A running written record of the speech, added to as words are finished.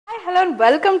Hello and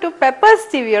welcome to Peppers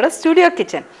TVயோட Studio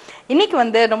Kitchen. இன்னைக்கு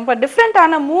வந்து ரொம்ப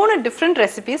டிஃபரண்டான மூணு டிஃபரண்ட்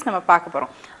ரெசிபீஸ் நம்ம பார்க்க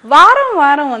போறோம்.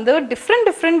 வாரம் வந்து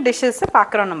டிஃபரண்ட் டிஷ்ஷஸ்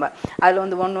பார்க்கறோம் நம்ம. அதுல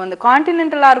வந்து ஒன்னு வந்து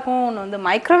கான்டினென்டலா இருக்கும், ஒன்னு வந்து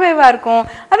மைக்ரோவேவா இருக்கும்,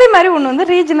 அதே மாதிரி ஒன்னு வந்து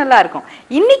ரீஜனலா இருக்கும்.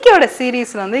 இன்னைக்கோட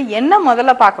சீரிஸ்ல வந்து என்ன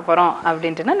முதல்ல பார்க்க போறோம்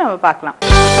அப்படின்ட்டு நம்ம பார்க்கலாம்.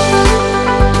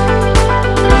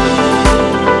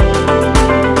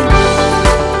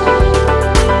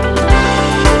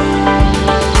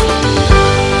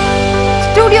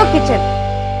 Studio Kitchen.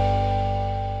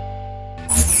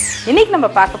 இன்னைக்கு நம்ம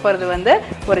பார்க்க போறது வந்து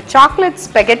ஒரு சாக்லேட்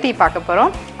ஸ்பெகட்டி பார்க்க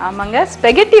போறோம். ஆமாங்க,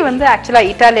 ஸ்பெகட்டி வந்து actually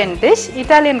Italian dish,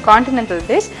 Italian continental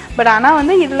dish. But ஆனா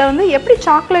வந்து இதுல வந்து எப்படி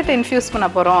சாக்லேட் இன்ஃபியூஸ் பண்ண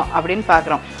போறோம் அப்படினு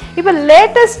பார்க்கறோம். இப்போ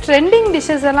லேட்டஸ்ட் ட்ரெண்டிங்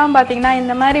டிஷ்ஷஸ் எல்லாம் பாத்தீங்கன்னா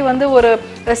இந்த மாதிரி வந்து ஒரு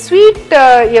ஸ்வீட்,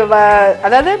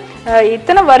 அதாவது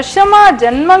இத்தனை வருஷமா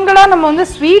ஜென்மங்களா நம்ம வந்து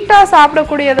ஸ்வீட்டா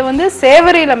சாப்பிடக்கூடியதை வந்து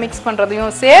சேவரியில மிக்ஸ்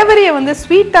பண்றதையும் சேவரியை வந்து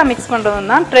ஸ்வீட்டா மிக்ஸ்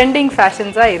பண்றதும் தான் ட்ரெண்டிங்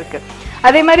ஃபேஷன்ஸா இருக்கு.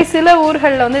 அதே மாதிரி சில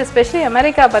ஊர்களில் வந்து எஸ்பெஷலி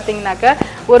அமெரிக்கா பார்த்தீங்கன்னாக்கா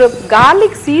ஒரு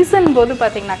கார்லிக் சீசன் போது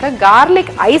பார்த்தீங்கன்னாக்கா கார்லிக்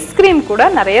ஐஸ்கிரீம் கூட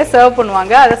நிறைய சர்வ்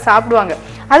பண்ணுவாங்க, அதை சாப்பிடுவாங்க.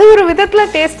 அது ஒரு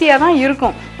விதத்தில் டேஸ்டியாக தான்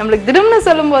இருக்கும். நம்மளுக்கு திடம்னு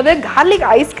சொல்லும் போது கார்லிக்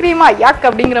ஐஸ்கிரீமா யாக்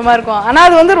அப்படிங்கிற மாதிரி இருக்கும், ஆனால்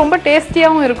அது வந்து ரொம்ப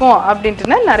டேஸ்டியாகவும் இருக்கும்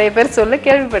அப்படின்ட்டுன்னு நிறைய பேர் சொல்ல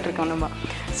கேள்விப்பட்டிருக்கோம் நம்ம.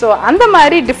 ஸோ அந்த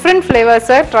மாதிரி டிஃப்ரெண்ட்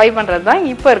ஃப்ளேவர்ஸை ட்ரை பண்ணுறது தான்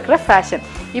இப்போ இருக்கிற ஃபேஷன்.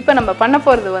 இப்போ நம்ம பண்ண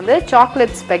போகிறது வந்து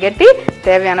சாக்லேட் ஸ்பெகட்டி.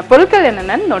 தேவையான பொருட்கள்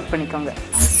என்னென்னு நோட் பண்ணிக்கோங்க.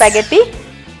 ஸ்பெகட்டி,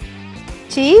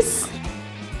 சீஸ்,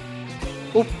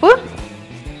 உப்பு,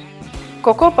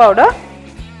 cocoa powder,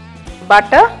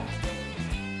 butter,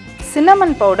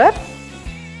 cinnamon powder,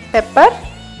 pepper,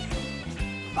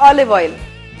 olive oil.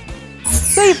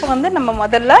 So இப்போ வந்து நம்ம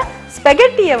முதல்ல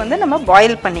ஸ்பெகட்டியை வந்து நம்ம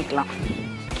பாயில் பண்ணிக்கலாம்.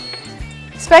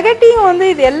 ஸ்பெகட்டியும் வந்து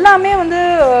இது எல்லாமே வந்து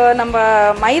நம்ம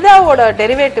மைதாவோட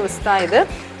டெரிவேட்டிவ்ஸ் தான் இது.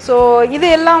 ஸோ இது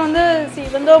எல்லாம் வந்து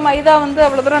வந்து மைதா வந்து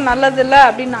அவ்வளோ தூரம் நல்லதில்லை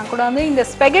அப்படின்னா கூட வந்து இந்த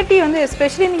ஸ்பெகட்டி வந்து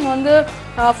எஸ்பெஷலி நீங்கள் வந்து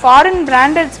ஃபாரின்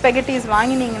பிராண்டட் ஸ்பெகட்டிஸ்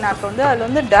வாங்கினீங்கன்னாக்க வந்து அதில்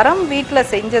வந்து டரம் வீட்டில்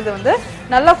செஞ்சது வந்து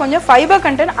நல்லா கொஞ்சம் ஃபைபர்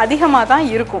கண்டென்ட் அதிகமாக தான்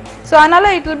இருக்கும். ஸோ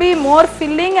அதனால் it will be more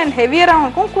filling and ஹெவியராகவும்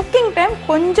இருக்கும். குக்கிங் டைம்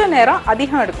கொஞ்சம் நேரம்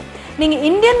அதிகம் எடுக்கும். நீங்கள்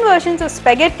இந்தியன் வெர்ஷன்ஸ் ஆஃப்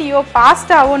ஸ்பெகட்டியோ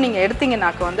பாஸ்டாவோ நீங்கள்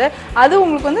எடுத்தீங்கன்னாக்க வந்து அது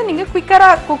உங்களுக்கு வந்து நீங்கள்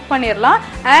குயிக்கராக குக் பண்ணிடலாம்.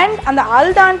 அண்ட் அந்த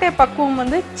அல்டாண்டே பக்குவம்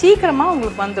வந்து சீக்கிரமாக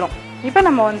உங்களுக்கு வந்துடும். இப்போ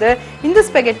நம்ம வந்து இந்த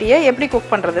ஸ்பெகட்டியை எப்படி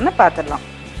குக் பண்ணுறதுன்னு பார்த்துடலாம்.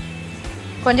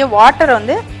 கொஞ்சம் வாட்டரை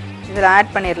வந்து இதில்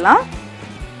ஆட் பண்ணிடலாம்.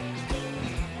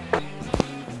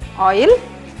 ஆயில்,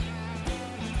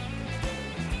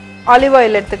 ஆலிவ்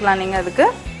ஆயில் எடுத்துக்கலாம். நீங்கள் அதுக்கு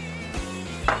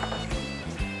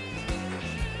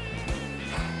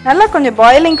நல்லா கொஞ்சம்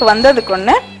பாயிலிங்க்கு வந்ததுக்கு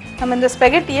ஒன்று நம்ம இந்த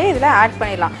ஸ்பெகட்டியை இதில் ஆட்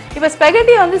பண்ணிடலாம். இப்போ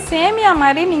ஸ்பெகட்டியை வந்து சேமியா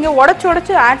மாதிரி நீங்கள்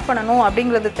உடச்சி ஆட் பண்ணணும்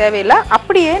அப்படிங்கிறது தேவையில்லை,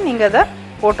 அப்படியே நீங்கள் அதை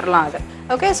போட்டுடலாம் அதை.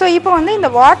 ஓகே, ஸோ இப்போ வந்து இந்த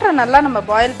வாட்டரை நல்லா நம்ம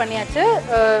பாயில் பண்ணியாச்சு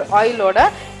ஆயிலோட.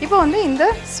 இப்போ வந்து இந்த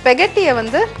ஸ்பெகட்டியை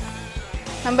வந்து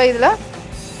நம்ம இதில்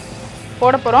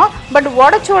போட போகிறோம். பட்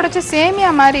உடச்சி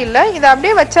சேமியா மாதிரி இல்லை, இதை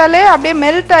அப்படியே வச்சாலே அப்படியே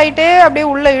மெல்ட் ஆகிட்டே அப்படியே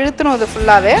உள்ளே இழுத்துணும் இது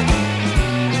ஃபுல்லாகவே.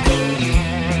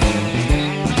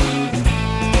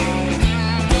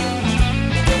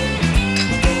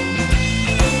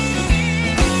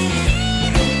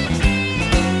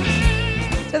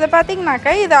 இதை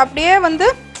பார்த்தீங்கன்னாக்கா இது அப்படியே வந்து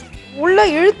உள்ளே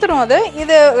இழுத்துரும். அது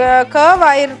இது கர்வ்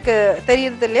ஆகிருக்கு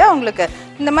தெரியுது இல்லையா உங்களுக்கு?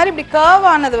 இந்த மாதிரி இப்படி கர்வ்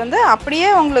ஆனது வந்து அப்படியே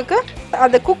உங்களுக்கு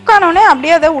அது குக் ஆனோடனே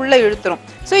அப்படியே அதை உள்ளே இழுத்துரும்.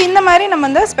 ஸோ இந்த மாதிரி நம்ம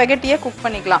இந்த ஸ்பெகட்டியை குக்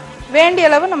பண்ணிக்கலாம். வேண்டிய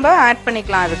அளவு நம்ம ஆட்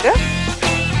பண்ணிக்கலாம் அதுக்கு.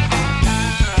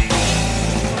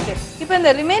 ஓகே, இப்போ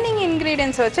இந்த ரிமைனிங்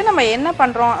இன்க்ரீடியன்ஸை வச்சு நம்ம என்ன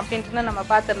பண்ணுறோம் அப்படின்ட்டு நம்ம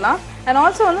பார்த்துடலாம். அண்ட்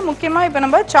ஆல்சோ வந்து முக்கியமாக இப்போ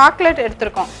நம்ம சாக்லேட்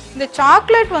எடுத்திருக்கோம். இந்த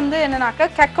சாக்லேட் வந்து என்னன்னாக்கா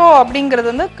கெக்கோ அப்படிங்கிறது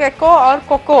வந்து கெக்கோ ஆர்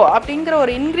கொக்கோ அப்படிங்கிற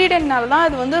ஒரு இன்க்ரீடியன்ட்னால தான்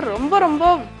இது வந்து ரொம்ப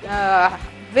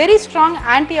வெரி ஸ்ட்ராங்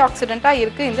ஆன்டி ஆக்சிடென்ட்டாக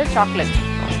இருக்குது இந்த சாக்லேட்.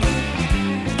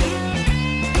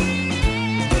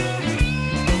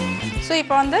 ஸோ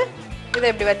இப்போ வந்து இதை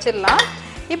எப்படி வச்சிடலாம்.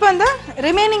 இப்போ இந்த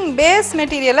ரிமைனிங் பேஸ்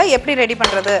மெட்டீரியலை எப்படி ரெடி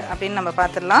பண்ணுறது அப்படின்னு நம்ம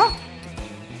பார்த்துடலாம்.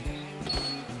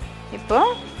 இப்போ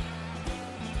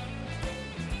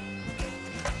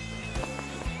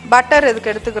பட்டர்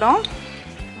இதுக்கு எடுத்துக்கிறோம்.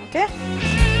 ஓகே,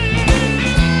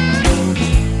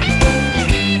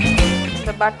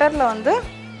 இந்த பட்டரில் வந்து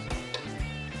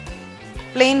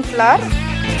பிளெயின் ஃப்ளார்,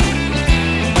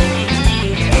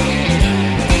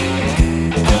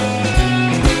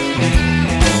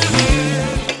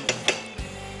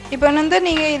 இப்போ வந்து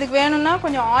நீங்கள் இதுக்கு வேணும்னா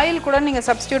கொஞ்சம் ஆயில் கூட நீங்கள்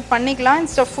சப்ஸ்டியூட் பண்ணிக்கலாம்.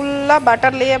 இன்ஸ்டெட் ஃபுல்லாக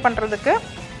பட்டர்லேயே பண்ணுறதுக்கு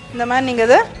இந்த மாதிரி நீங்கள்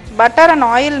இது பட்டர் அண்ட்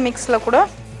ஆயில் மிக்ஸில் கூட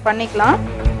பண்ணிக்கலாம்.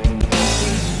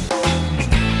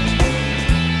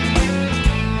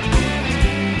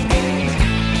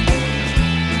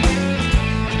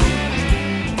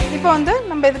 இப்போ வந்து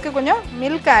நம்ம இதுக்கு கொஞ்சம்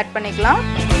மில்க் ஆட் பண்ணிக்கலாம்.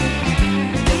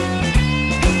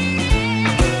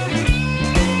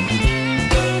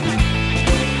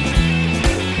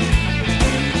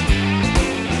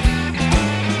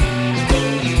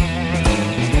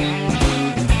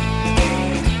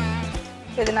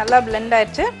 நல்லா blend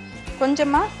ஆயிடுச்சு.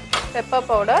 கொஞ்சமா பெப்பர்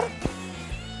பவுடர்.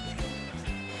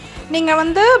 நீங்கள்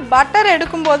வந்து பட்டர்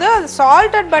எடுக்கும்போது அது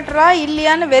சால்டட் பட்டராக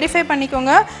இல்லையான்னு வெரிஃபை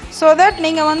பண்ணிக்கோங்க. ஸோ தட்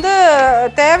நீங்கள் வந்து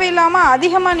தேவையில்லாமல்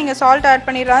அதிகமாக நீங்கள் சால்ட் ஆட்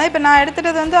பண்ணிடுறாங்க. இப்போ நான்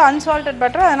எடுத்துகிட்டது வந்து அன்சால்டட்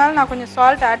பட்டர், அதனால் நான் கொஞ்சம்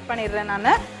சால்ட் ஆட் பண்ணிடுறேன்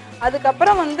நான்.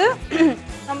 அதுக்கப்புறம் வந்து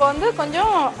நம்ம வந்து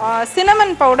கொஞ்சம்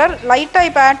சினமன் பவுடர் லைட்டாக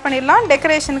இப்போ ஆட் பண்ணிடலாம்.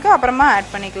 டெக்கரேஷனுக்கு அப்புறமா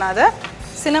ஆட் பண்ணிக்கலாம் அதை.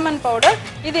 சினமன் பவுடர்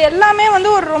இது எல்லாமே வந்து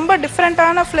ஒரு ரொம்ப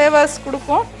டிஃப்ரெண்ட்டான ஃப்ளேவர்ஸ்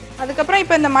கொடுக்கும். அதுக்கப்புறம்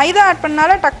இப்போ இந்த மைதா ஆட்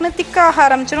பண்ணால டக்குன்னு திக்காக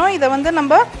ஆரம்பிச்சிடும். இதை வந்து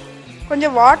நம்ம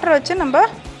கொஞ்சம் வாட்டர் வச்சு நம்ம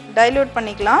டைல்யூட்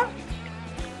பண்ணிக்கலாம்.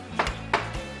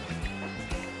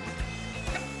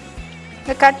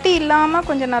 இந்த கட்டி இல்லாமல்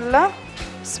கொஞ்சம் நல்லா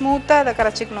ஸ்மூத்தாக அதை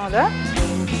கரைச்சிக்கணும். அதை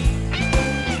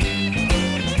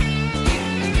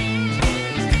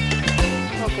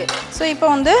ஓகே. ஸோ இப்போ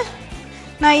வந்து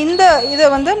நான் இதை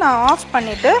வந்து நான் ஆஃப்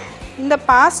பண்ணிவிட்டு இந்த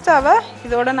பாஸ்தாவை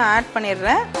இதோட நான் ஆட்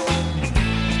பண்ணிடுறேன்.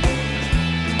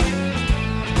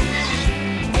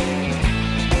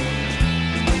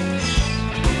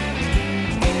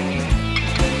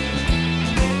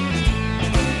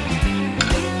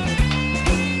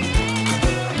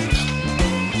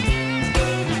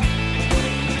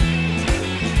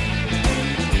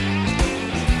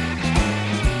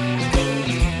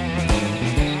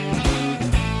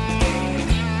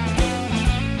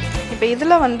 இப்போ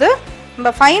இதில் வந்து நம்ம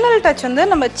ஃபைனல் டச் வந்து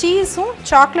நம்ம சீஸும்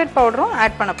சாக்லேட் பவுடரும்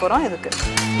ஆட் பண்ண போகிறோம். இதுக்கு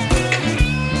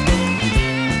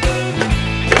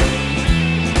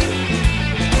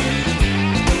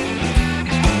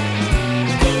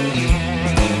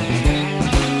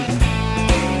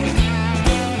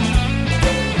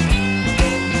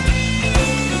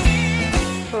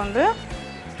இப்போ வந்து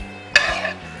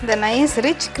இந்த நைஸ்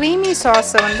ரிச் க்ரீமி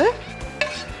சாஸை வந்து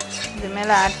இது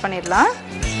மேலே ஆட் பண்ணிடலாம்.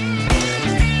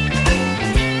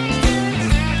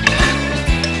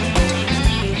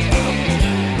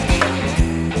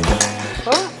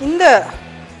 இந்த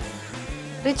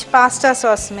ரிச் பாஸ்தா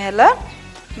சாஸ் மேலே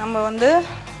நம்ம வந்து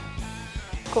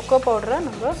கொக்கோ பவுடரை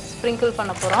நம்ம ஸ்ப்ரிங்கிள்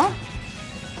பண்ண போகிறோம்.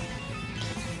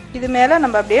 இது மேலே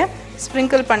நம்ம அப்படியே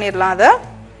ஸ்ப்ரிங்கிள் பண்ணிடலாம் அதை.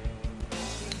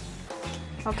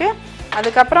 ஓகே.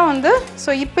 அதுக்கப்புறம் வந்து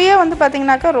ஸோ இப்போயே வந்து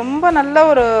பார்த்திங்கனாக்கா ரொம்ப நல்ல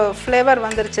ஒரு ஃப்ளேவர்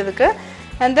வந்துருச்சு இதுக்கு.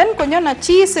 அண்ட் தென் கொஞ்சம் நான்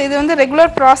சீஸ், இது வந்து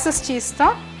ரெகுலர் ப்ராசஸ் சீஸ்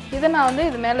தான், இதை நான் வந்து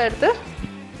இது மேலே எடுத்து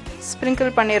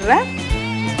ஸ்ப்ரிங்கிள் பண்ணிடுறேன்.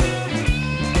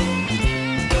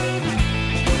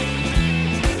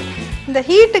 இந்த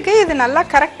ஹீட்டுக்கு இது நல்லா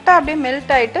கரெக்டாக அப்படியே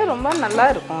மெல்ட் ஆகிட்டு ரொம்ப நல்லா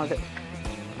இருக்கும் அது.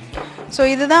 ஸோ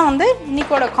இதுதான் வந்து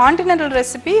இன்னைக்கோட continental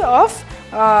recipe of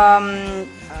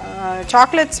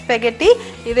chocolate spaghetti.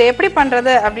 இதை எப்படி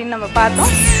பண்ணுறது அப்படின்னு நம்ம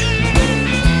பார்த்தோம்.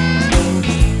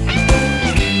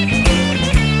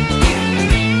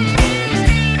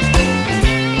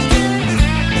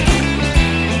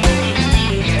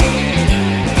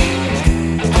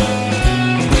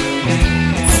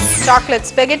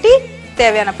 சாக்லேட் ஸ்பெகட்டி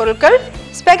தேவையான பொருட்கள்: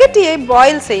 ஸ்பெகட்டியை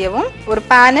பாயில் செய்யவும் ஒரு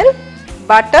பேனில்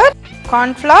butter,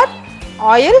 cornflour,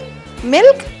 oil,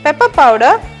 milk, pepper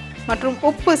powder மற்றும்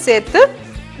உப்பு சேர்த்து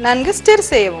நன்கு ஸ்டிர்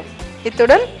செய்யவும்.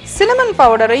 இத்துடன் சினமன்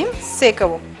பவுடரையும்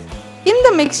சேர்க்கவும். இந்த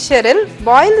மிக்சரில்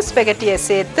பாயில்டு ஸ்பெகட்டியை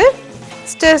சேர்த்து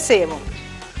ஸ்டிர் செய்யவும்.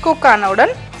 குக்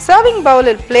ஆனவுடன் சர்விங்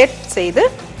பவுலில் பிளேட் செய்து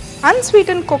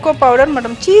அன்ஸ்வீட்டன் கொக்கோ பவுடர்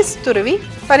மற்றும் சீஸ் துருவி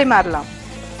பரிமாறலாம்.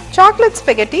 Chocolate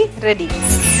spaghetti ready.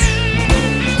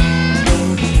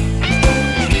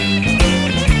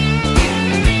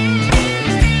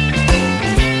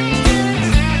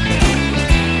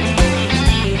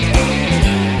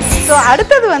 ஸோ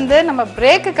அடுத்தது வந்து நம்ம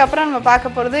பிரேக்குக்கு அப்புறம் நம்ம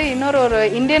பார்க்க போகிறது ஒரு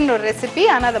இந்தியன் ஒரு ரெசிபி.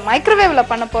 ஆனால் அதை மைக்ரோவேவில்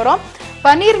பண்ண போகிறோம்.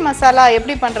 பன்னீர் மசாலா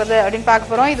எப்படி பண்ணுறது அப்படின்னு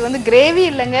பார்க்க போகிறோம். இது வந்து கிரேவி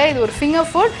இல்லைங்க, இது ஒரு ஃபிங்கர்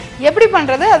ஃபுட். எப்படி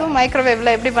பண்ணுறது, அதுவும்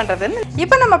மைக்ரோவேவில் எப்படி பண்ணுறதுன்னு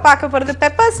இப்போ நம்ம பார்க்க போகிறது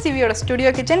பெப்பர்ஸ் டிவியோட ஸ்டுடியோ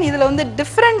கிச்சன். இதில் வந்து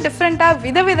டிஃப்ரெண்ட்டாக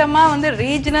விதவிதமாக வந்து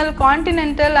regional,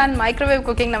 continental and microwave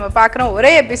cooking நம்ம பார்க்குறோம்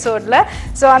ஒரே எபிசோடில்.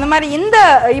 ஸோ அந்த மாதிரி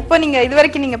இப்போ நீங்கள் இது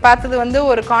வரைக்கும் நீங்கள் பார்த்தது வந்து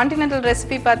ஒரு கான்டினென்டல்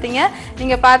ரெசிபி பார்த்தீங்க,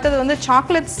 நீங்கள் பார்த்தது வந்து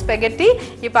சாக்லேட் ஸ்பெகட்டி.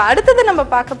 இப்போ அடுத்தது நம்ம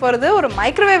பார்க்க போகிறது ஒரு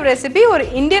மைக்ரோவேவ் ரெசிபி, ஒரு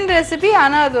இந்தியன் ரெசிபி,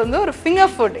 ஆனால் அது வந்து ஒரு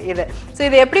ஃபிங்கர் ஃபுட் இது. ஸோ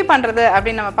இது எப்படி பண்ணுறது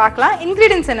அப்படின்னு நம்ம பார்க்கலாம்.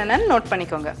 இன்கிரீடியன்ஸ் என்னென்னு நோட்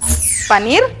பண்ணிக்கோங்க.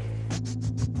 பன்னீர்,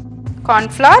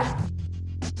 கார்ன்ஃப்ளவர்,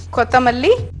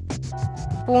 கொத்தமல்லி,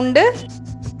 பூண்டு,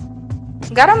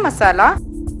 கரம் மசாலா,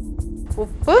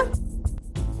 உப்பு,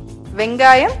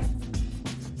 வெங்காயம்,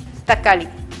 தக்காளி,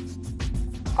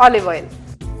 ஆலிவ் ஆயில்.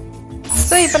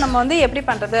 ஸோ இப்போ நம்ம வந்து எப்படி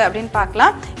பண்ணுறது அப்படின்னு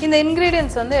பார்க்கலாம். இந்த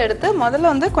இன்க்ரீடியன்ஸ் வந்து எடுத்து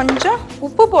முதல்ல வந்து கொஞ்சம்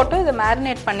உப்பு போட்டு இதை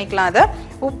மேரினேட் பண்ணிக்கலாம். அதை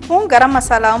உப்பும் கரம்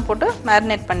மசாலாவும் போட்டு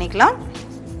மேரினேட் பண்ணிக்கலாம்.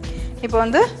 இப்போ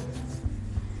வந்து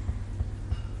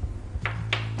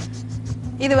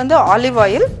இது வந்து ஆலிவ்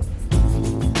ஆயில்,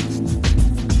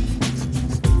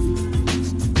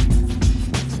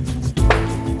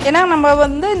 ஏன்னா நம்ம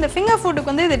வந்து இந்த ஃபிங்கர்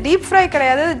ஃபுட்டுக்கு வந்து இது டீப் ஃப்ரை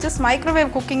கிடையாது, ஜஸ்ட் மைக்ரோவேவ்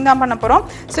குக்கிங் தான் பண்ண போகிறோம்.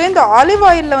 ஸோ இந்த ஆலிவ்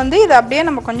ஆயிலில் வந்து இது அப்படியே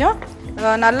நம்ம கொஞ்சம்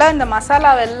நல்லா இந்த மசாலா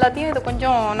எல்லாத்தையும் இது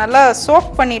கொஞ்சம் நல்லா சோக்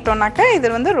பண்ணிட்டோம்னாக்கா இது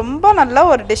வந்து ரொம்ப நல்ல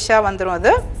ஒரு டிஷ்ஷாக வந்துடும்.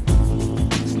 அது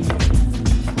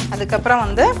அதுக்கப்புறம்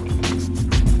வந்து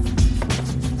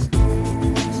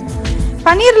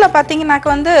பன்னீரில் பார்த்தீங்கன்னாக்க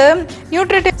வந்து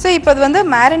நியூட்ரிட்டிவ்ஸ் இப்போ அது வந்து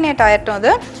மேரினேட் ஆகிட்டோம்.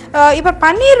 அது இப்போ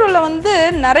பன்னீரில் வந்து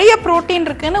நிறைய ப்ரோட்டீன்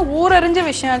இருக்குதுன்னு ஊரறிஞ்ச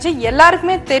விஷயம் ஆச்சு,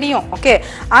 எல்லாருக்குமே தெரியும். ஓகே,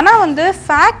 ஆனால் வந்து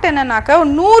ஃபேக்ட் என்னன்னாக்கா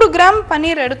 100 கிராம்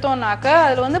பன்னீர் எடுத்தோம்னாக்கா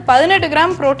அதில் வந்து 18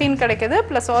 கிராம் ப்ரோட்டீன் கிடைக்குது.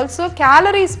 ப்ளஸ் ஆல்சோ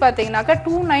கேலரிஸ் பார்த்தீங்கன்னாக்கா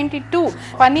 292.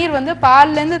 பன்னீர் வந்து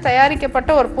பால்லேருந்து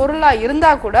தயாரிக்கப்பட்ட ஒரு பொருளாக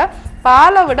இருந்தால் கூட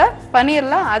பாலை விட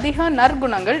பன்னீரில் அதிக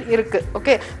நற்குணங்கள் இருக்குது.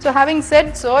 Okay, so having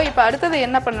set so இப்போ அடுத்தது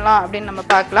என்ன பண்ணலாம் அப்படின்னு நம்ம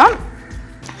பார்க்கலாம்.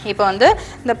 இப்போ வந்து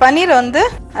இந்த பன்னீரை வந்து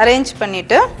அரேஞ்ச்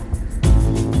பண்ணிவிட்டு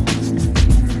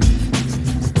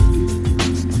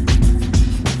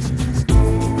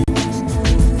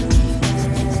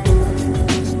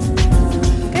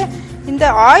இந்த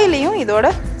ஆயிலையும் இதோட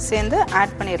சேர்ந்து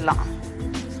ஆட் பண்ணிடலாம்.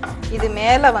 இது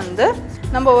மேலே வந்து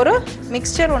நம்ம ஒரு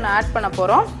மிக்சர் ஒன்று ஆட் பண்ண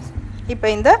போகிறோம். இப்போ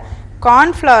இந்த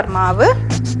கார்ன்ஃப்ளவர் மாவு,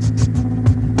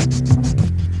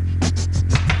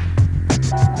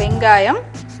 வெங்காயம்,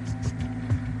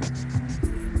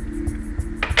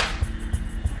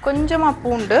 கொஞ்சமாக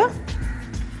பூண்டு,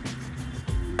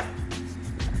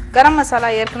 கரம்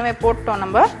மசாலா ஏற்கனவே போட்டோம்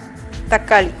நம்ம,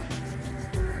 தக்காளி,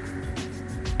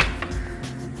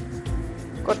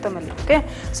 கொத்தமல்லி. ஓகே,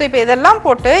 ஸோ இப்போ இதெல்லாம்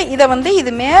போட்டு இதை வந்து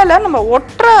இது மேலே நம்ம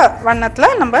ஒட்டுற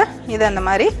வண்ணத்தில் நம்ம இதை அந்த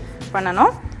மாதிரி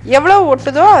பண்ணணும். எவ்வளோ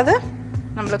ஒட்டுதோ அது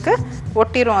நம்மளுக்கு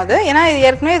ஒட்டிரும். அது ஏன்னா இது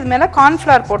ஏற்கனவே இது மேலே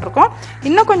கார்ன்ஃப்ளவர் போட்டிருக்கோம்.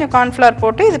 இன்னும் கொஞ்சம் கார்ன்ஃப்ளவர்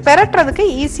போட்டு இது பெரட்டுறதுக்கு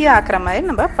ஈஸியாக ஆக்குற மாதிரி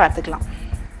நம்ம பார்த்துக்கலாம்.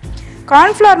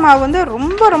 கார்ன்ஃப்ளவர் மாவு வந்து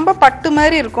ரொம்ப ரொம்ப பட்டு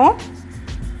மாதிரி இருக்கும்.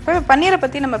 இப்போ பன்னீரை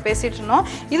பற்றி நம்ம பேசிகிட்டு இருந்தோம்.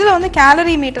 இதில் வந்து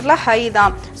கேலரி மீட்டரில் ஹை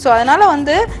தான். ஸோ அதனால்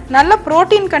வந்து நல்ல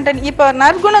ப்ரோட்டீன் கண்டென்ட், இப்போ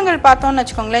நற்குணங்கள் பார்த்தோம்னு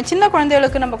வச்சுக்கோங்களேன், சின்ன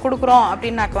குழந்தைகளுக்கு நம்ம கொடுக்குறோம்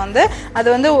அப்படின்னாக்க வந்து அது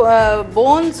வந்து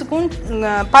போன்ஸுக்கும்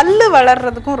பல்லு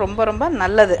வளர்கிறதுக்கும் ரொம்ப ரொம்ப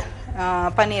நல்லது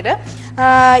பன்னீர்.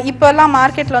 இப்போல்லாம்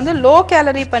மார்க்கெட்டில் வந்து லோ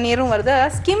கேலரி பன்னீரும் வருது.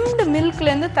 ஸ்கிம்டு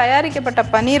மில்க்லேருந்து தயாரிக்கப்பட்ட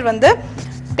பன்னீர் வந்து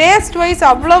டேஸ்ட் வைஸ்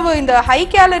அவ்வளவு இந்த ஹை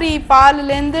கேலரி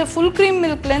பால்லேருந்து ஃபுல் க்ரீம்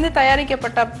மில்க்லேருந்து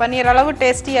தயாரிக்கப்பட்ட பன்னீர் அளவு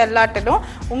டேஸ்டியாக இல்லாட்டிடும்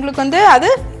உங்களுக்கு வந்து அது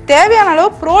தேவையான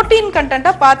அளவு ப்ரோட்டீன்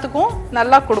கண்டென்ட்டாக பார்த்துக்கும்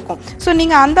நல்லா கொடுக்கும். ஸோ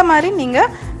நீங்கள் அந்த மாதிரி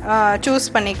நீங்கள்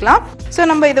சூஸ் பண்ணிக்கலாம். ஸோ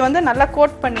நம்ம இதை வந்து நல்லா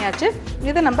கோட் பண்ணியாச்சு.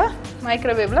 இதை நம்ம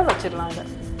மைக்ரோவேவில் வச்சிடலாம். இதை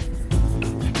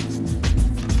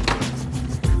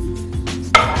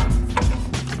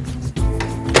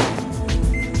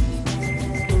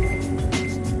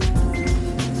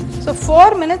ஸோ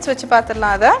 4 minutes வச்சு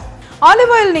பார்த்துடலாம். அதை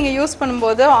ஆலிவ் ஆயில் நீங்கள் யூஸ்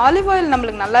பண்ணும்போது ஆலிவ் ஆயில்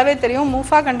நம்மளுக்கு நல்லாவே தெரியும்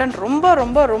மூஃபா கண்டென்ட் ரொம்ப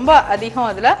ரொம்ப ரொம்ப அதிகம்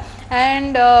அதில்.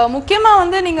 அண்ட் முக்கியமாக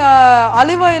வந்து நீங்கள்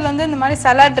ஆலிவ் ஆயில் வந்து இந்த மாதிரி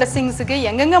சலாட் ட்ரெஸ்ஸிங்ஸுக்கு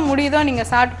எங்கெங்கே முடியுதோ நீங்கள்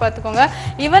சாப்பிட்டு பார்த்துக்கோங்க.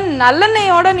 ஈவன்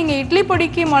நல்லெண்ணெயோடு நீங்கள் இட்லி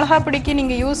பொடிக்கு மிளகா பொடிக்கு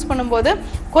நீங்கள் யூஸ் பண்ணும்போது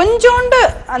கொஞ்சோண்டு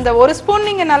அந்த 1 ஸ்பூன்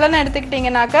நீங்கள் நல்லெண்ணெய்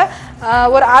எடுத்துக்கிட்டிங்கனாக்கா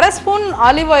ஒரு 1/2 ஸ்பூன்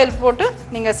ஆலிவ் ஆயில் போட்டு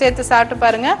நீங்கள் சேர்த்து சாப்பிட்டு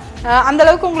பாருங்கள்.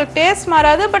 அந்தளவுக்கு உங்களுக்கு டேஸ்ட்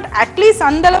மாறாது. பட் அட்லீஸ்ட்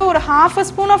அந்தளவு ஒரு 1/2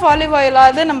 ஸ்பூன் ஆஃப் ஆலிவ்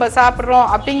ஆயிலாவது நம்ம சாப்பிட்றோம்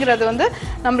அப்படிங்கிறது வந்து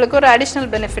நம்மளுக்கு ஒரு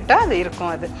அடிஷ்னல் பெனிஃபிட்டாக அது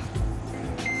இருக்கும். அது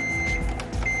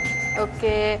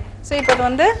ஓகே. ஸோ இப்போ அது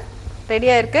வந்து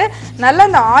ரெடியாக இருக்குது. நல்லா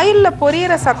இந்த ஆயிலில்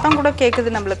பொரியிற சத்தம் கூட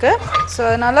கேட்குது நம்மளுக்கு. ஸோ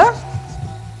அதனால்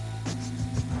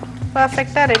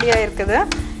பர்ஃபெக்டாக ரெடியாக இருக்குது.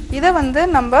 இதை வந்து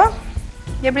நம்ம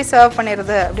எப்படி சர்வ்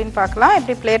பண்ணிடுறது அப்படின்னு பார்க்கலாம்,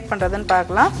 எப்படி பிளேட் பண்ணுறதுன்னு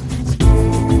பார்க்கலாம்.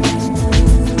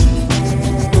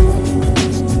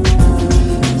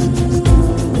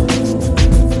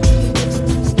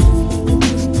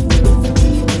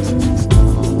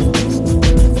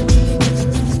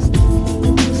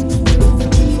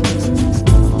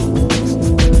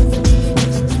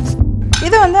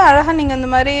 அழகாக நீங்கள் இந்த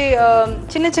மாதிரி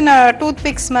சின்ன சின்ன டூத்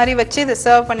பிக்ஸ் மாதிரி வச்சு இதை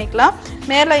சர்வ் பண்ணிக்கலாம்.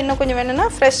 மேலே இன்னும் கொஞ்சம் வேணும்னா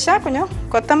ஃப்ரெஷ்ஷாக கொஞ்சம்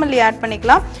கொத்தமல்லி ஆட்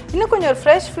பண்ணிக்கலாம். இன்னும் கொஞ்சம் ஒரு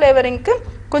ஃப்ரெஷ் ஃப்ளேவரிங்க்கு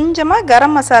கொஞ்சமாக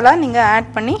கரம் மசாலா நீங்கள்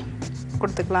ஆட் பண்ணி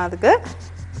கொடுத்துக்கலாம் அதுக்கு.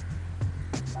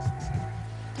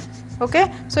 ஓகே,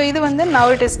 ஸோ இது வந்து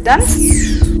now it is done.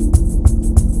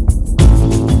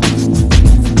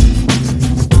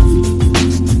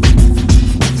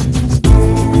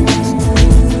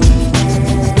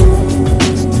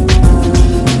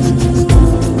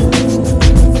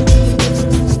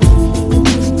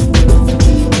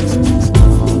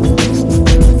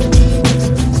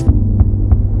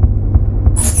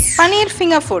 Paneer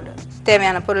finger food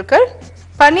தேவையான பொருட்கள்: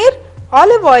 பன்னீர்,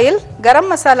 ஆலிவ் ஆயில், கரம்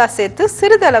மசாலா சேர்த்து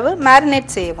சிறிதளவு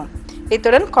மேரினேட் செய்யவும்.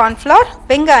 இத்துடன் கார்ன்ஃப்ளவர்,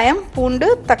 வெங்காயம், பூண்டு,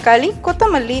 தக்காளி,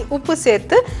 கொத்தமல்லி, உப்பு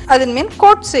சேர்த்து அதன் மேல்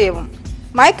கோட் செய்யவும்.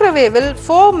 மைக்ரோவேவில்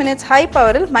 4 minutes ஹை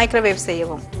பவரில் மைக்ரோவேவ்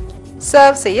செய்யவும்.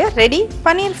 சர்வ் செய்ய ரெடி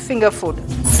பன்னீர் ஃபிங்கர் ஃபுட்.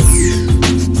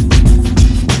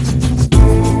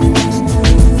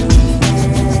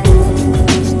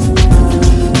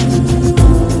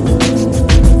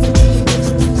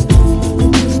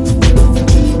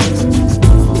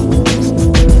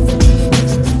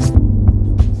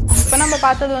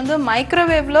 பார்த்தது வந்து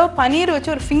மைக்ரோவேவ்ல பன்னீர் வச்சு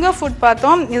ஒரு ஃபிங்கர் ஃபுட்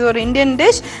பார்த்தோம். இது ஒரு இந்தியன்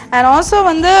டிஷ் அண்ட் ஆல்சோ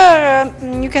வந்து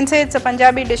you can say it's a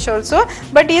Punjabi dish also.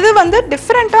 But இது வந்து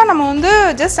டிஃப்ரெண்ட்டாக நம்ம வந்து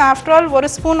ஜஸ்ட் ஆஃப்டர் ஆல் ஒரு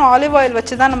ஸ்பூன் ஆலிவ் ஆயில்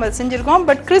வச்சு தான் நம்ம செஞ்சுருக்கோம்.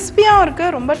 பட் கிறிஸ்பியாகவும்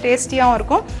இருக்குது, ரொம்ப டேஸ்டியாகவும்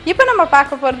இருக்கும். இப்போ நம்ம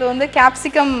பார்க்க போகிறது வந்து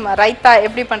கேப்சிகம் ரைத்தா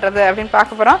எப்படி பண்ணுறது அப்படின்னு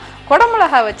பார்க்க போகிறோம்.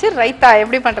 குடமிளகா வச்சு ரைத்தா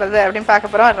எப்படி பண்ணுறது அப்படின்னு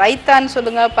பார்க்க போகிறோம். ரைத்தான்னு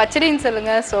சொல்லுங்கள், பச்சடின்னு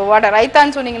சொல்லுங்கள். ஸோ வாட்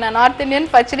ரைத்தான்னு சொன்னீங்கன்னா நார்த் இந்தியன்,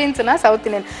 பச்சடின்னு சொன்னால் சவுத்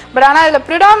இந்தியன். பட் ஆனால் இதில்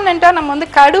ப்ரிடாமினெண்ட்டாக நம்ம வந்து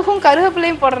கடுகும்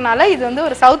கருவேப்பிலையும் போடுறதுனால இது வந்து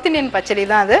ஒரு சவுத் இந்தியன் பச்சடி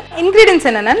தான். அது இன்க்ரீடியன்ஸ்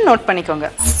என்னென்னு நோட் பண்ணிக்கோங்க.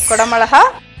 குடமிளகா,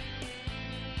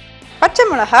 பச்சை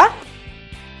மிளகா,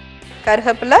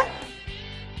 கருவேப்பிலை,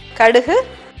 கடுகு,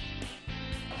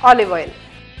 ஆலிவ் ஆயில்,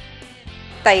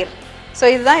 தயிர். ஸோ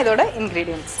இதுதான் இதோட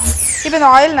இன்க்ரீடியன்ஸ். இப்போ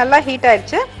இந்த ஆயில் நல்லா ஹீட்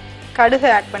ஆயிடுச்சு. கடுகு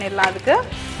ஆட் பண்ணிடலாம். அதுக்கு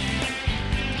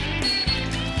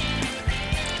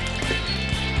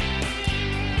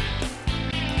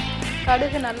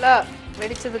கடுகு நல்லா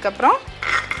வெடிச்சதுக்கப்புறம்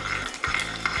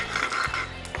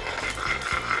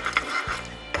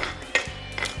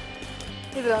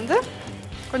இதில் வந்து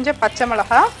கொஞ்சம் பச்சை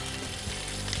மிளகா,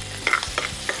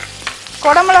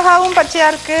 குடமிளகாவும்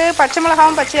பச்சையாக இருக்குது, பச்சை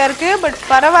மிளகாவும் பச்சையாக இருக்குது. பட்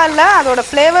பரவாயில்ல, அதோட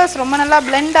ஃப்ளேவர்ஸ் ரொம்ப நல்லா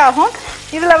பிளெண்ட் ஆகும்.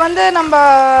 இதில் வந்து நம்ம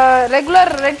ரெகுலர்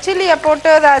ரெட் சில்லியை போட்டு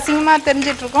அது அசிங்கமாக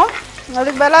தெரிஞ்சிட்ருக்கோம்.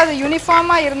 அதுக்கு பதிலாக அது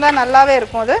யூனிஃபார்மாக இருந்தால் நல்லாவே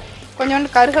இருக்கும். அது கொஞ்சோண்டு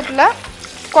கருவேப்பிலை,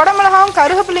 குடமிளகாவும்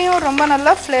கருவேப்பிலையும் ரொம்ப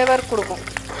நல்லா ஃப்ளேவர் கொடுக்கும்.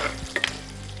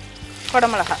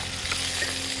 குடமிளகா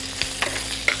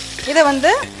இதை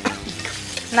வந்து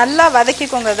நல்லா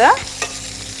வதக்கிக்கோங்க. இதை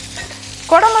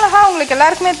குடமிளகா உங்களுக்கு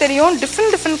எல்லாருக்குமே தெரியும்,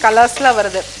 டிஃப்ரெண்ட் கலர்ஸில்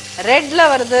வருது. ரெட்டில்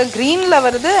வருது, க்ரீனில்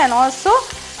வருது அண்ட் ஆல்சோ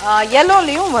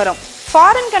எல்லோலையும் வரும்.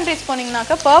 ஃபாரின் கண்ட்ரிஸ்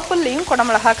போனீங்கன்னாக்கா பர்பிள்லேயும்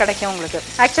குடமிளகா கிடைக்கும் உங்களுக்கு.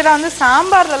 ஆக்சுவலாக வந்து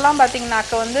சாம்பார்லலாம்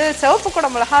பார்த்தீங்கன்னாக்கா வந்து சிவப்பு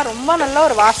குடமிளகா ரொம்ப நல்ல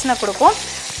ஒரு வாசனை கொடுக்கும்.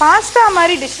 பாஸ்தா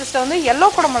மாதிரி டிஷ்ஷஸில் வந்து எல்லோ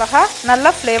குடமிளகா நல்ல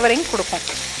ஃப்ளேவரிங் கொடுக்கும்.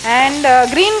 அண்ட்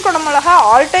க்ரீன் குடமிளகா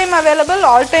all time available,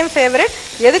 all time favourite,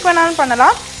 எதுக்கு வேணாலும்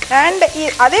பண்ணலாம். அண்ட்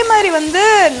அதே மாதிரி வந்து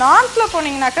நார்த்தில்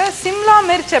போனீங்கன்னாக்கா சிம்லா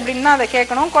மிர்ச் அப்படின்னா அதை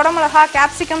கேட்கணும். குடமிளகா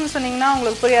கேப்சிகம்னு சொன்னீங்கன்னா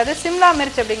உங்களுக்கு புரியாது. சிம்லா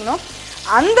மிர்ச் அப்படிங்கணும்.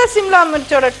 அந்த சிம்லா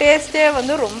மிர்ச்சோட டேஸ்ட்டே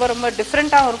வந்து ரொம்ப ரொம்ப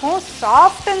டிஃப்ரெண்ட்டாகவும் இருக்கும்.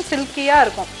 சாஃப்ட் அண்ட் சில்கியாக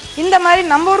இருக்கும். இந்த மாதிரி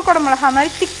நம்ம ஊர் குடமிளகா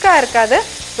மாதிரி திக்காக இருக்காது,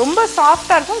 ரொம்ப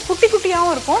சாஃப்டாக இருக்கும், குட்டி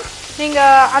குட்டியாகவும் இருக்கும்.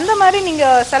 நீங்கள் அந்த மாதிரி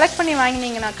நீங்கள் செலக்ட் பண்ணி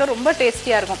வாங்கினீங்கனாக்கா ரொம்ப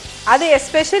டேஸ்டியாக இருக்கும். அது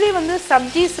எஸ்பெஷலி வந்து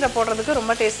சப்ஜீஸில் போடுறதுக்கு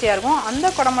ரொம்ப டேஸ்டியாக இருக்கும். அந்த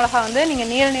குடமிளகா வந்து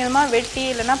நீங்கள் நீளமாக வெட்டி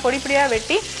இல்லைன்னா பொடிப்பொடியாக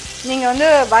வெட்டி நீங்கள் வந்து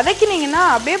வதக்கினீங்கன்னா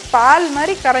அப்படியே பால்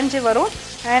மாதிரி கரைஞ்சி வரும்.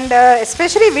 அண்ட்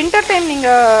எஸ்பெஷலி வின்டர் டைம்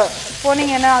நீங்கள்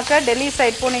போனீங்கன்னாக்கா, டெல்லி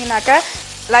சைட் போனீங்கன்னாக்கா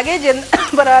லக்கேஜ்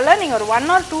பரவாயில்ல, நீங்கள் ஒரு 1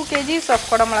 or 2 kgs ஆஃப்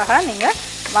குடமிளகா நீங்கள்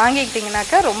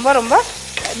வாங்கிக்கிட்டிங்கனாக்கா ரொம்ப ரொம்ப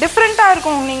டிஃப்ரெண்ட்டாக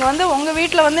இருக்கும். நீங்கள் வந்து உங்கள்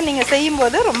வீட்டில் வந்து நீங்கள்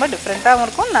செய்யும்போது ரொம்ப டிஃப்ரெண்ட்டாகவும்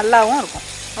இருக்கும், நல்லாவும் இருக்கும்.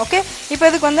 ஓகே, இப்போ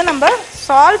இதுக்கு வந்து நம்ம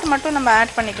சால்ட் மட்டும் நம்ம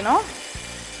ஆட் பண்ணிக்கணும்.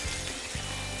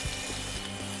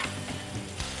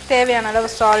 தேவையான அளவு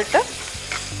சால்ட்டு.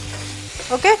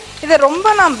 ஓகே, இதை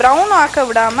ரொம்ப நான் ப்ரௌன் ஆக்க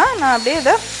விடாமல் நான் அப்படியே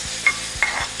இதை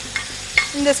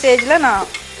இந்த ஸ்டேஜில் நான்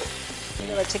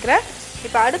இதை வச்சுக்கிறேன்.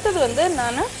 இப்போ அடுத்தது வந்து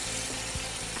நான்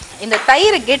இந்த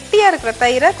தயிர், கெட்டியாக இருக்கிற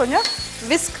தயிரை கொஞ்சம்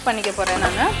விஸ்க் பண்ணிக்க போகிறேன்.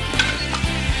 நான்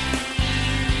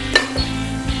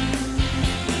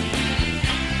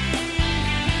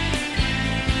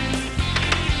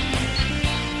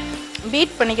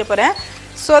பீட் பண்ணிக்க போகிறேன்.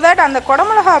 ஸோ தட் அந்த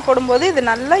குடமிளகா போடும்போது இது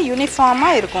நல்லா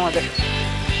யூனிஃபார்மாக இருக்கும். அது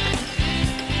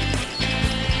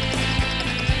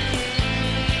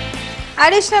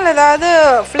அடிஷ்னல் ஏதாவது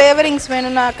ஃப்ளேவரிங்ஸ்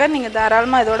வேணும்னாக்கா நீங்கள்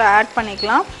தாராளமாக இதோட ஆட்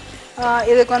பண்ணிக்கலாம்.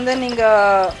 இதுக்கு வந்து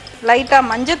நீங்கள் லைட்டாக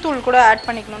மஞ்சத்தூள் கூட ஆட்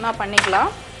பண்ணிக்கணுன்னா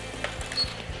பண்ணிக்கலாம்.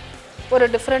 ஒரு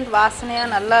டிஃப்ரெண்ட்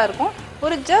வாசனையாக நல்லா இருக்கும்.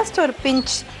 ஒரு ஜஸ்ட் ஒரு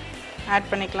பிஞ்ச்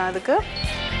ஆட் பண்ணிக்கலாம். அதுக்கு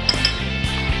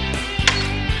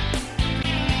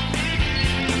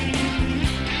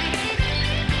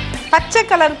பச்சை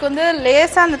கலருக்கு வந்து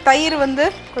லேசாக அந்த தயிர் வந்து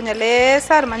கொஞ்சம்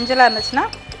லேசாக மஞ்சளாக இருந்துச்சுன்னா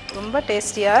ரொம்ப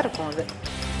டேஸ்டியாக இருக்கும். அது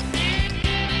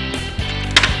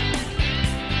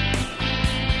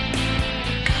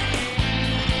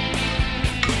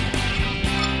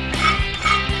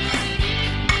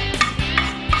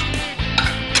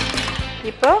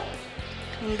இப்போ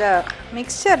இந்த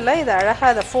மிக்சரில் இதை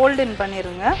அழகாக அதை ஃபோல்ட் இன்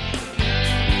பண்ணிடுங்க.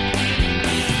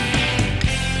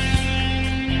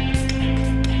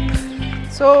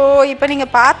 ஸோ இப்போ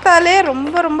நீங்கள் பார்த்தாலே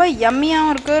ரொம்ப ரொம்ப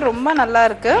யம்மியாகவும் இருக்குது, ரொம்ப நல்லா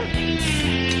இருக்குது.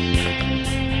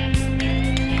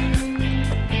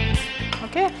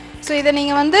 ஓகே, ஸோ இதை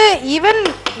நீங்கள் வந்து ஈவன்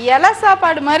இலை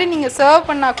சாப்பாடு மாதிரி நீங்கள் சர்வ்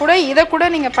பண்ணால் கூட இதை கூட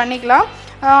நீங்கள் பண்ணிக்கலாம்.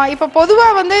 இப்போ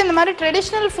பொதுவாக வந்து இந்த மாதிரி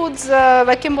ட்ரெடிஷ்னல் ஃபுட்ஸ்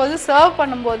வைக்கும்போது சர்வ்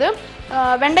பண்ணும்போது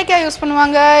வெண்டைக்காய் யூஸ்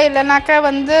பண்ணுவாங்க, இல்லைனாக்கா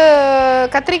வந்து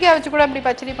கத்திரிக்காய் வச்சு கூட அப்படி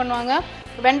பச்சடி பண்ணுவாங்க,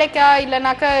 வெண்டைக்காய்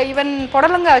இல்லைனாக்கா ஈவன்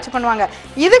புடலங்காய் வச்சு பண்ணுவாங்க.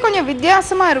 இது கொஞ்சம்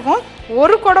வித்தியாசமாக இருக்கும்.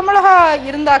 ஒரு குடமிளகா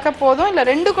இருந்தாக்க போதும், இல்லை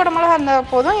 2 குடமிளகா இருந்தால்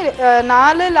போதும்,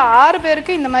 4 இல்லை 6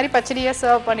 பேருக்கு இந்த மாதிரி பச்சடியை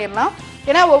சர்வ் பண்ணிடலாம்.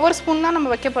 ஏன்னா ஒவ்வொரு ஸ்பூன் தான் நம்ம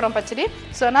வைக்க போகிறோம் பச்சடி.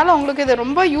 ஸோ அதனால் உங்களுக்கு இது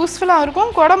ரொம்ப யூஸ்ஃபுல்லாக இருக்கும்.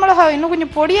 குடமிளகா இன்னும்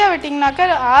கொஞ்சம் பொடியாக வெட்டிங்கனாக்கா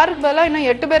 6க்கு பதிலாக இன்னும்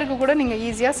 8 பேருக்கு கூட நீங்கள்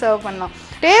ஈஸியாக சர்வ் பண்ணலாம்.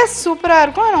 டேஸ்ட் சூப்பராக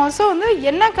இருக்கும். அண்ட் ஆல்சோ வந்து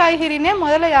என்ன காய்கறினே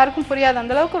முதல்ல யாருக்கும் புரியாது,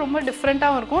 அந்தளவுக்கு ரொம்ப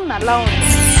டிஃப்ரெண்ட்டாகவும் இருக்கும், நல்லாவும்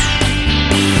இருக்கும்.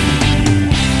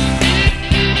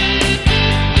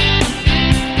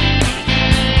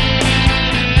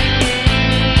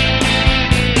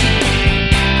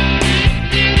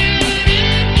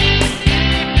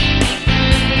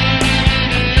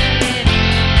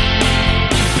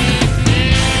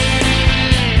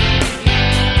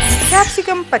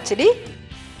 கேப்சிகம் பச்சடி.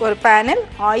 ஒரு பேனில்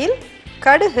ஆயில்,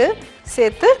 கடுகு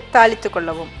சேர்த்து தாளித்து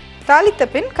கொள்ளவும். தாளித்த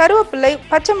பின் கருவேப்பிலை,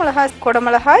 பச்சை மிளகாய்,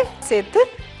 குடமிளகாய் சேர்த்து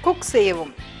குக்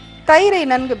செய்யவும். தயிரை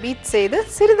நன்கு பீட் செய்து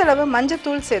சிறிதளவு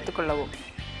மஞ்சத்தூள் சேர்த்து கொள்ளவும்.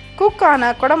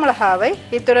 குக்கான குடமிளகாவை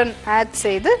இத்துடன் ஆட்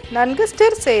செய்து நன்கு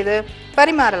ஸ்டிர் செய்து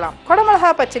பரிமாறலாம்.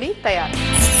 குடமிளகா பச்சடி தயார்.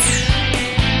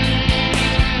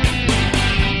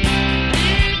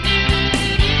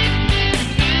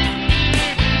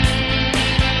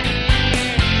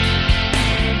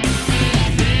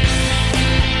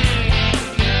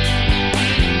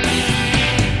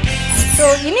 ஸோ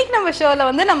இன்னைக்கு நம்ம ஷோவில்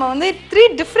வந்து நம்ம வந்து 3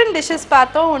 டிஃப்ரெண்ட் டிஷ்ஷஸ்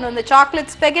பார்த்தோம். ஒன்று வந்து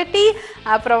சாக்லேட் ஸ்பெகட்டி,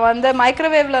 அப்புறம் வந்து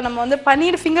மைக்ரோவேவில் நம்ம வந்து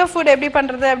பன்னீர் ஃபிங்கர் ஃபுட் எப்படி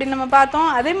பண்ணுறது அப்படின்னு நம்ம பார்த்தோம்.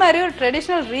 அதே மாதிரி ஒரு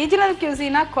ட்ரெடிஷ்னல் ரீஜனல்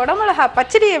கியூசினா குடமிளகா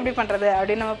பச்சடி எப்படி பண்ணுறது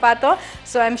அப்படின்னு நம்ம பார்த்தோம்.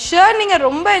 ஸோ ஐம் ஷுர் நீங்கள்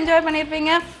ரொம்ப என்ஜாய்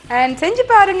பண்ணியிருப்பீங்க அண்ட் செஞ்சு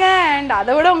பாருங்கள். அண்ட்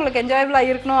அதை விட உங்களுக்கு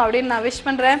என்ஜாயபிளாக இருக்கணும் அப்படின்னு நான் விஷ்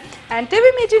பண்ணுறேன். And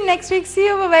TV meeting next week. See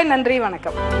you. நன்றி,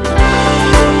 வணக்கம்.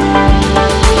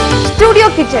 Studio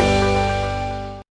kitchen.